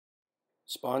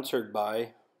Sponsored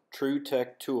by True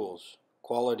Tech Tools.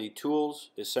 Quality tools,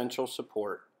 essential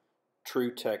support.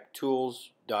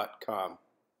 TrueTechTools.com.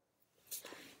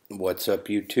 What's up,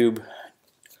 YouTube?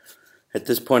 At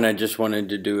this point, I just wanted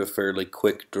to do a fairly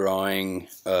quick drawing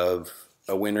of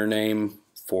a winner name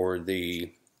for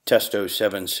the Testo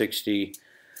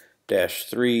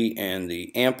 760-3 and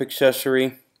the amp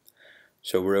accessory.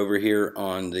 So we're over here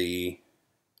on the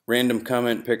random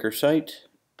comment picker site.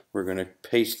 We're going to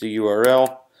paste the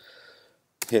URL,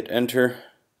 hit enter,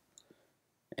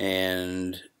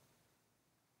 and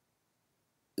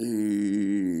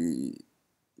it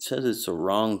says it's the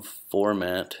wrong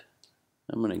format.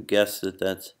 I'm going to guess that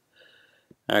that's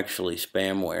actually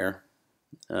spamware.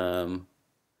 Nope,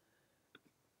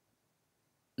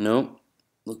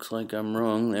 looks like I'm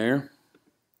wrong there.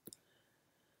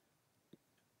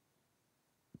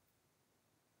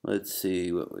 Let's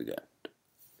see what we got.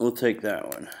 We'll take that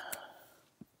one.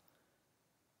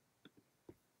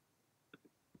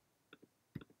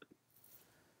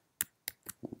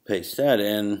 Paste that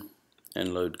in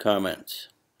and load comments.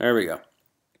 There we go.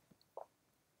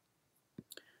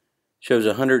 Shows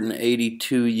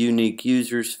 182 unique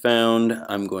users found.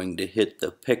 I'm going to hit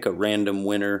the pick a random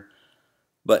winner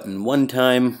button one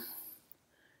time,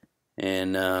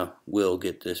 and we'll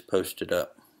get this posted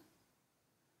up.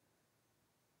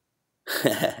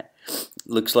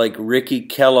 Looks like Ricky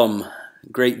Kellum.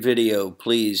 Great video.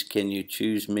 Please, can you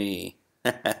choose me?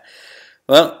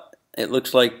 Well, it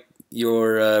looks like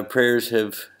your prayers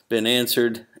have been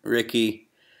answered, Ricky.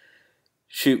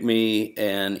 Shoot me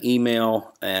an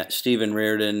email at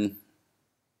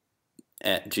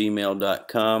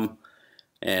stevenrardon@gmail.com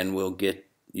and we'll get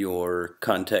your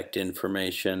contact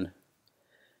information.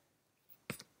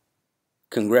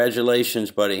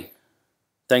 Congratulations, buddy.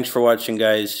 Thanks for watching,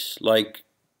 guys. Like,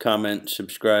 comment,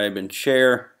 subscribe, and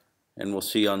share, and we'll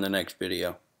see you on the next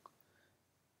video.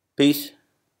 Peace.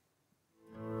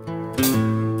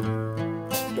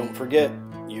 Don't forget,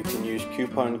 you can use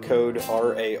coupon code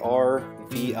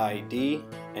RARVID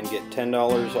and get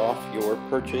 $10 off your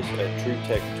purchase at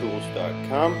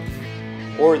TrueTechTools.com,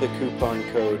 or the coupon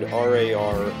code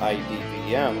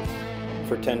RARIDVM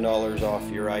for $10 off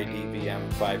your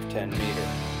IDVM 510 meter.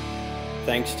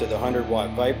 Thanks to the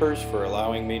 100-watt Vipers for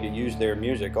allowing me to use their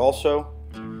music also.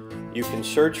 You can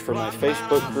search for my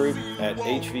Facebook group at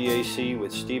HVAC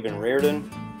with Steven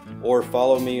Rardon, or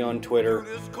follow me on Twitter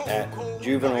at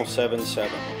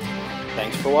Juvenile77.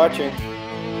 Thanks for watching.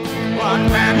 Black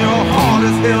man, your heart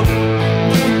is heavy.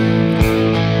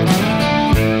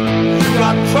 You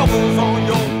got troubles on